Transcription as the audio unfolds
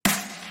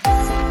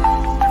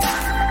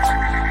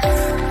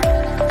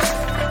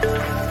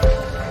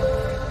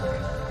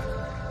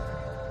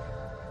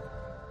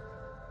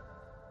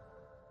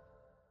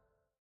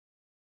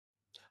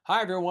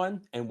Hi,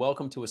 everyone, and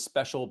welcome to a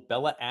special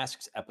BELA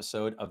Asks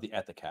episode of the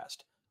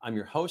Ethicast. I'm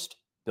your host,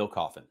 Bill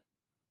Coffin.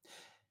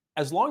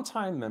 As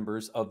longtime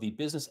members of the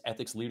Business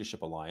Ethics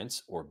Leadership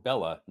Alliance, or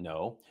BELA,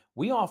 know,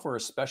 we offer a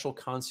special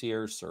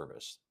concierge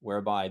service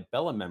whereby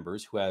BELA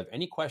members who have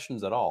any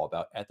questions at all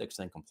about ethics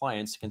and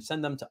compliance can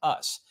send them to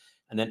us,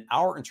 and then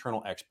our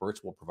internal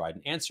experts will provide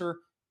an answer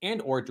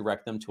and/or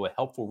direct them to a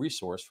helpful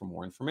resource for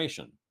more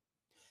information.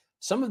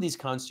 Some of these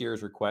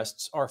concierge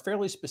requests are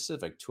fairly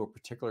specific to a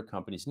particular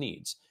company's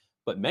needs,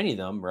 but many of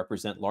them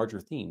represent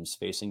larger themes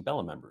facing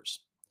BELA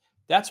members.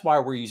 That's why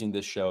we're using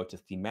this show to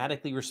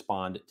thematically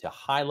respond to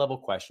high level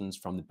questions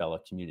from the BELA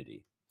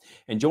community.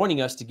 And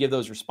joining us to give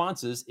those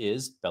responses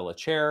is BELA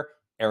Chair,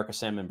 Erica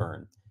Salmon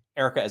Byrne.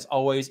 Erica, as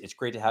always, it's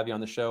great to have you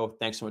on the show.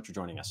 Thanks so much for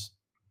joining us.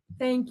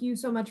 Thank you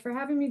so much for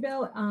having me,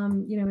 Bill.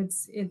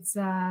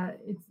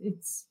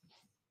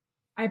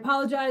 I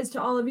apologize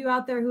to all of you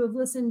out there who have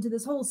listened to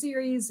this whole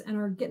series and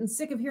are getting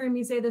sick of hearing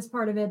me say this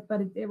part of it,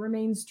 but it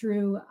remains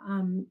true.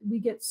 We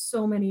get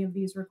so many of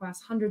these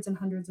requests, hundreds and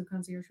hundreds of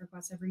concierge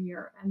requests every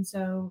year. And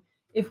so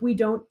if we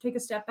don't take a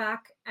step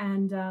back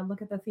and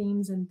look at the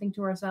themes and think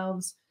to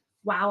ourselves,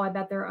 wow, I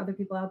bet there are other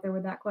people out there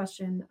with that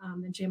question,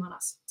 then shame on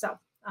us. So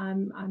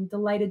I'm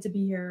delighted to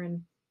be here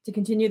and to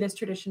continue this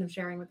tradition of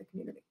sharing with the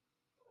community.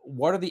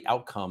 What are the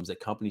outcomes that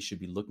companies should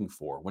be looking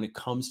for when it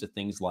comes to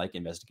things like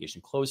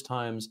investigation close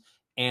times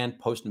and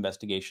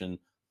post-investigation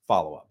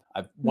follow-up?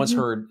 I've once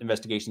heard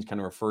investigations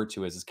kind of referred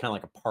to as it's kind of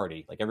like a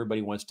party. Like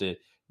everybody wants to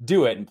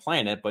do it and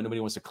plan it, but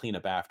nobody wants to clean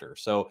up after.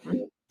 So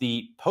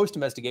the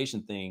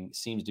post-investigation thing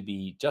seems to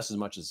be just as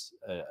much as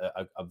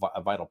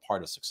a vital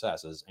part of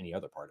success as any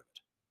other part of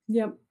it.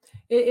 Yep,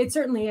 it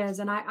certainly is.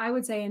 And I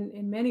would say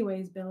in many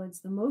ways, Bill,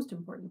 it's the most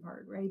important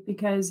part, right?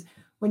 Because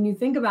when you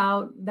think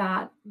about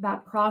that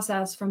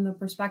process from the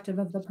perspective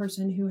of the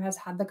person who has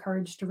had the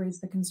courage to raise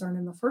the concern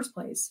in the first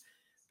place,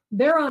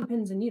 they're on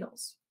pins and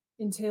needles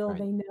until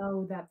they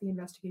know that the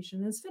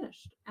investigation is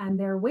finished. And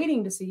they're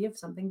waiting to see if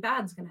something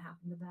bad's going to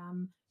happen to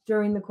them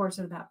during the course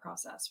of that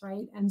process,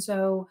 right? And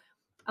so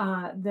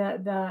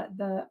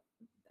the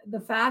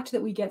fact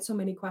that we get so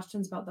many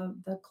questions about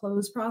the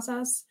close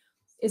process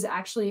is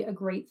actually a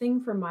great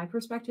thing from my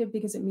perspective,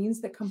 because it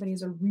means that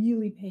companies are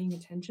really paying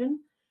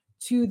attention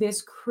to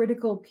this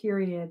critical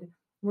period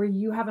where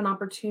you have an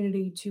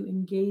opportunity to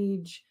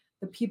engage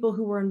the people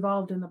who were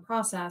involved in the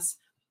process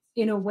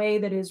in a way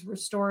that is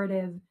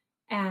restorative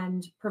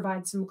and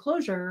provides some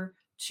closure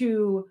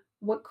to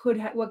what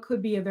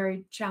could be a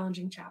very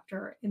challenging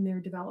chapter in their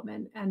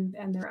development and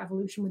their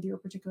evolution with your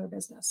particular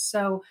business.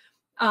 So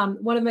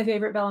one of my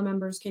favorite BELA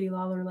members, Katie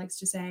Lawler, likes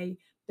to say,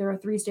 there are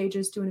 3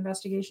 stages to an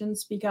investigation: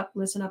 speak up,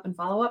 listen up, and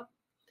follow up.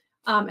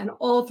 And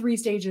all 3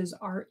 stages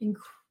are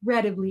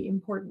incredibly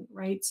important,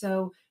 right?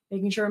 So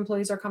making sure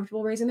employees are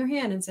comfortable raising their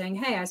hand and saying,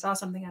 hey, I saw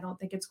something, I don't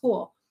think it's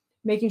cool.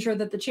 Making sure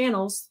that the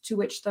channels to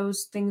which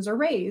those things are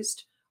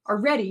raised are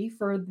ready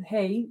for,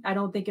 hey, I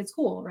don't think it's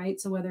cool,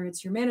 right? So whether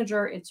it's your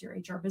manager, it's your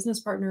HR business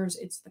partners,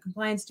 it's the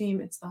compliance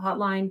team, it's the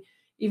hotline,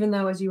 even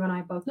though, as you and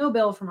I both know,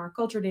 Bill, from our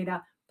culture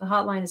data, the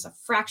hotline is a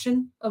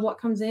fraction of what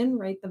comes in,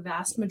 right? The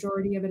vast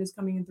majority of it is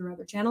coming in through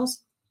other channels.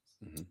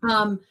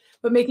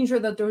 But making sure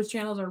that those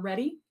channels are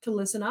ready to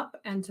listen up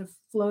and to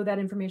flow that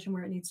information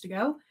where it needs to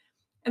go.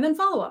 And then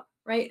follow up,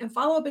 right? And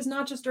follow up is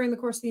not just during the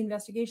course of the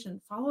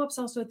investigation. Follow up's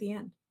also at the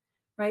end,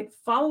 right?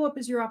 Follow up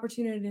is your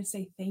opportunity to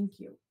say thank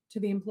you to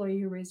the employee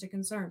who raised a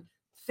concern.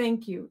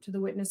 Thank you to the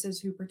witnesses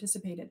who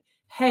participated.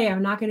 Hey,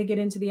 I'm not going to get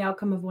into the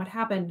outcome of what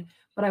happened,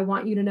 but I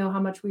want you to know how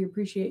much we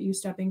appreciate you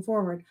stepping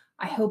forward.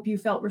 I hope you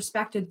felt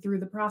respected through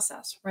the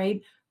process,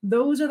 right?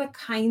 Those are the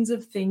kinds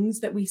of things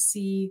that we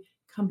see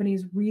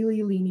companies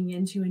really leaning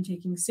into and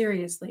taking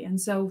seriously. And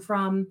so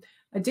from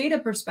a data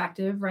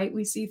perspective, right,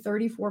 we see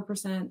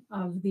 34%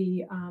 of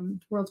the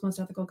world's most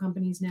ethical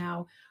companies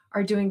now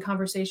are doing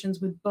conversations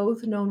with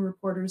both known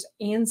reporters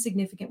and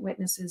significant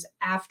witnesses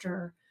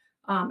after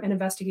an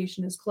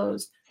investigation is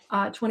closed.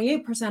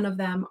 28% of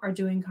them are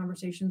doing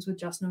conversations with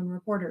just known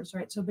reporters,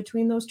 right? So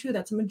between those two,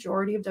 that's a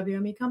majority of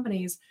WME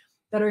companies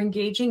that are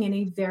engaging in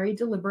a very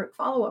deliberate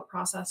follow-up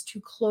process to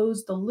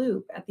close the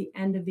loop at the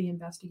end of the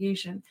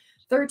investigation.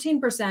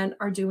 13%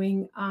 are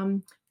doing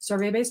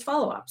survey-based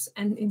follow-ups.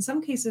 And in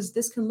some cases,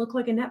 this can look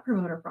like a net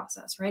promoter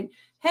process, right?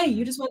 Hey,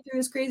 you just went through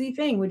this crazy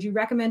thing. Would you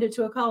recommend it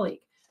to a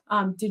colleague?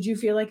 Did you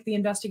feel like the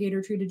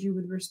investigator treated you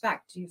with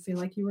respect? Do you feel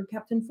like you were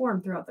kept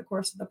informed throughout the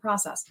course of the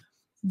process?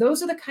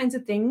 Those are the kinds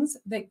of things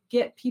that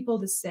get people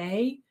to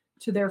say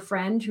to their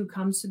friend who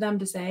comes to them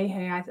to say,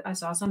 hey, I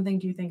saw something.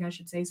 Do you think I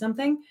should say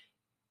something?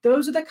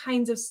 Those are the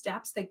kinds of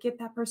steps that get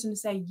that person to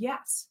say,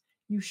 yes,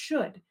 you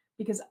should,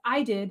 because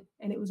I did,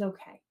 and it was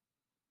okay.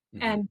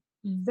 And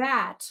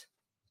that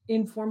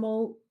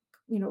informal,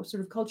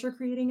 sort of culture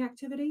creating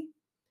activity,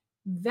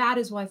 that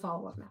is why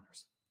follow-up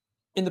matters.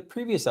 In the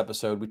previous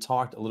episode, we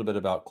talked a little bit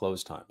about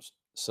close times.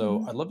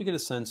 So I'd love to get a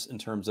sense in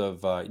terms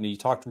of, you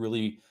talked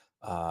really,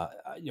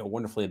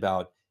 wonderfully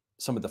about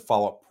some of the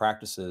follow-up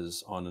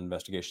practices on an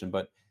investigation,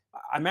 but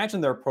I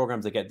imagine there are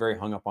programs that get very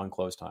hung up on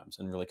close times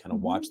and really kind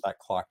of watch that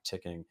clock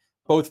ticking.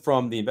 both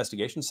from the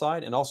investigation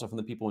side and also from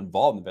the people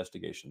involved in the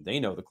investigation. They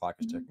know the clock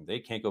is Mhm. ticking. They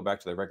can't go back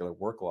to their regular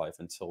work life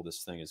until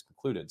this thing is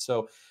concluded.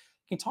 So, can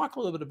you talk a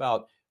little bit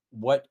about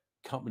what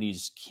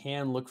companies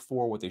can look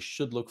for, what they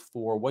should look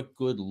for, what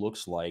good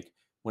looks like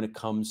when it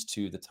comes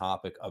to the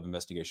topic of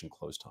investigation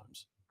close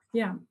times?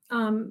 Yeah.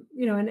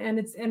 And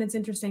it's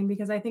interesting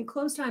because I think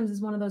close times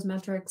is one of those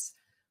metrics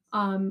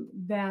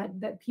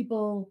that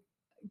people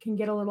can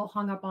get a little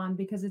hung up on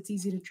because it's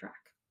easy to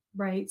track,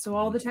 right? So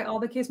Mhm. all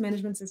the case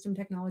management system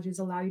technologies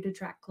allow you to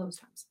track close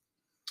times.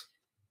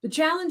 The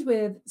challenge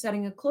with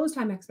setting a close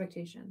time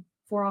expectation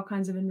for all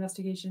kinds of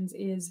investigations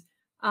is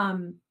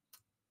um,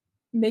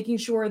 making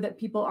sure that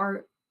people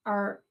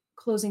are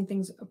closing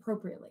things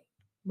appropriately,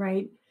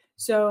 right?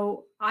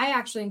 So I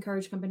actually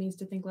encourage companies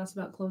to think less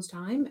about close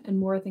time and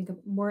more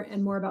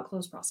about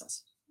close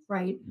process,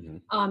 right?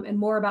 Mhm. And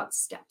more about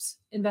steps,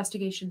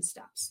 investigation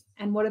steps,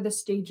 and what are the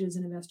stages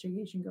an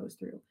investigation goes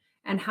through,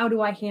 and how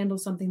do I handle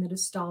something that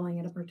is stalling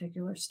at a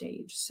particular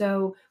stage.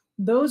 So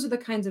those are the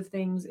kinds of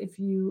things. If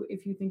you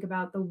think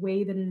about the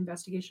way that an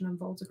investigation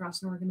unfolds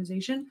across an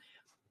organization,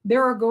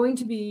 there's going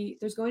to be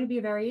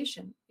a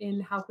variation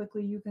in how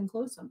quickly you can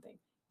close something.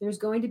 There's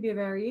going to be a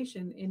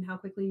variation in how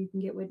quickly you can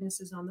get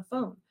witnesses on the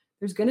phone.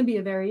 There's going to be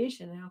a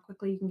variation in how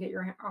quickly you can get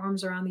your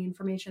arms around the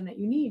information that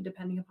you need,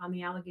 depending upon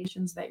the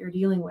allegations that you're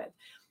dealing with.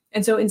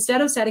 And so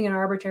instead of setting an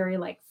arbitrary,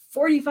 like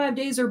 45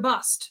 days or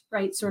bust,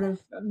 right, sort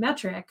of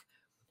metric,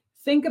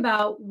 think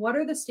about what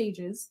are the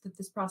stages that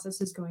this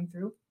process is going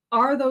through.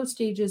 Are those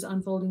stages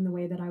unfolding the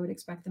way that I would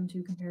expect them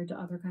to compared to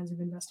other kinds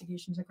of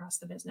investigations across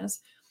the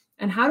business?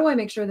 And how do I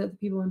make sure that the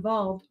people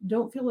involved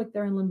don't feel like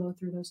they're in limbo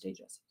through those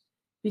stages?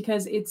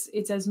 Because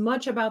it's as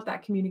much about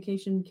that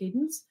communication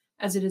cadence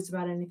as it is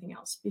about anything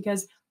else.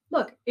 Because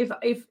look, if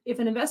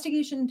an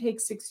investigation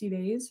takes 60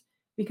 days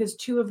because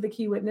two of the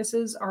key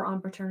witnesses are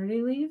on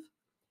paternity leave,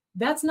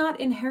 that's not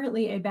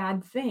inherently a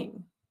bad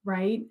thing,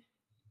 right?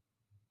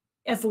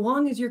 As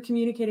long as you're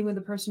communicating with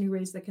the person who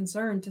raised the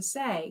concern to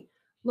say,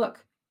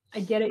 look, I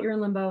get it, you're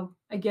in limbo.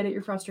 I get it,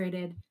 you're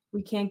frustrated.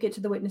 We can't get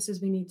to the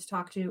witnesses we need to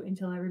talk to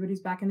until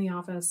everybody's back in the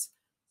office.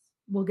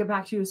 We'll get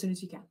back to you as soon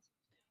as you can.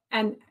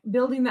 And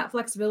building that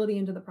flexibility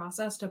into the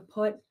process to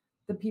put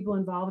the people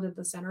involved at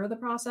the center of the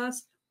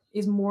process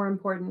is more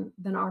important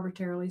than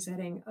arbitrarily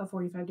setting a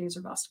 45 days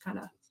or bust kind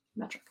of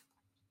metric.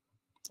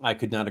 I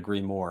could not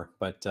agree more.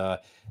 But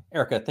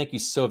Erica, thank you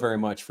so very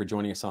much for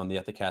joining us on the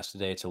Ethicast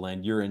today to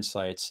lend your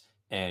insights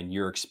and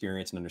your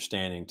experience and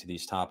understanding to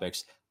these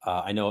topics.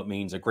 I know it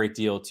means a great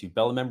deal to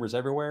BELA members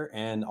everywhere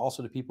and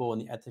also to people in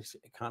the ethics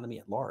economy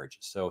at large.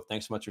 So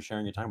thanks so much for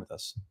sharing your time with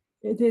us.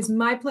 It is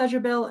my pleasure,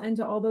 Bill, and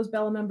to all those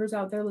BELA members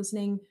out there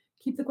listening,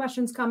 keep the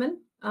questions coming,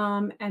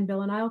 and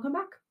Bill and I will come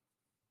back.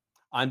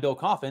 I'm Bill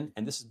Coffin,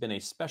 and this has been a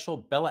special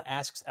BELA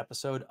Asks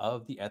episode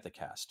of the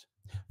Ethicast.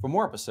 For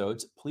more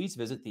episodes, please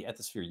visit the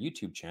Ethisphere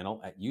YouTube channel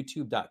at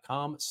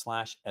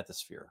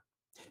youtube.com/ethisphere.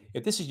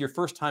 If this is your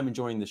first time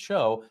enjoying the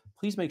show,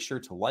 please make sure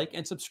to like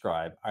and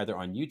subscribe either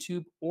on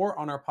YouTube or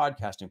on our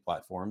podcasting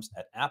platforms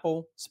at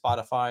Apple,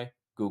 Spotify,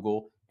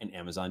 Google, and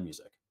Amazon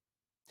Music.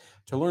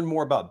 To learn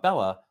more about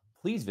BELA,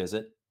 please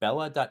visit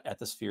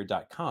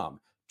bela.ethisphere.com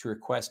to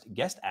request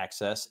guest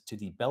access to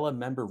the BELA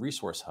Member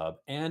Resource Hub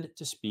and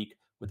to speak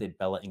with a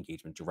BELA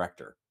Engagement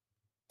Director.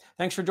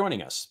 Thanks for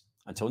joining us.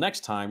 Until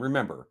next time,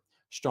 remember,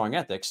 strong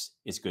ethics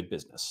is good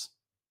business.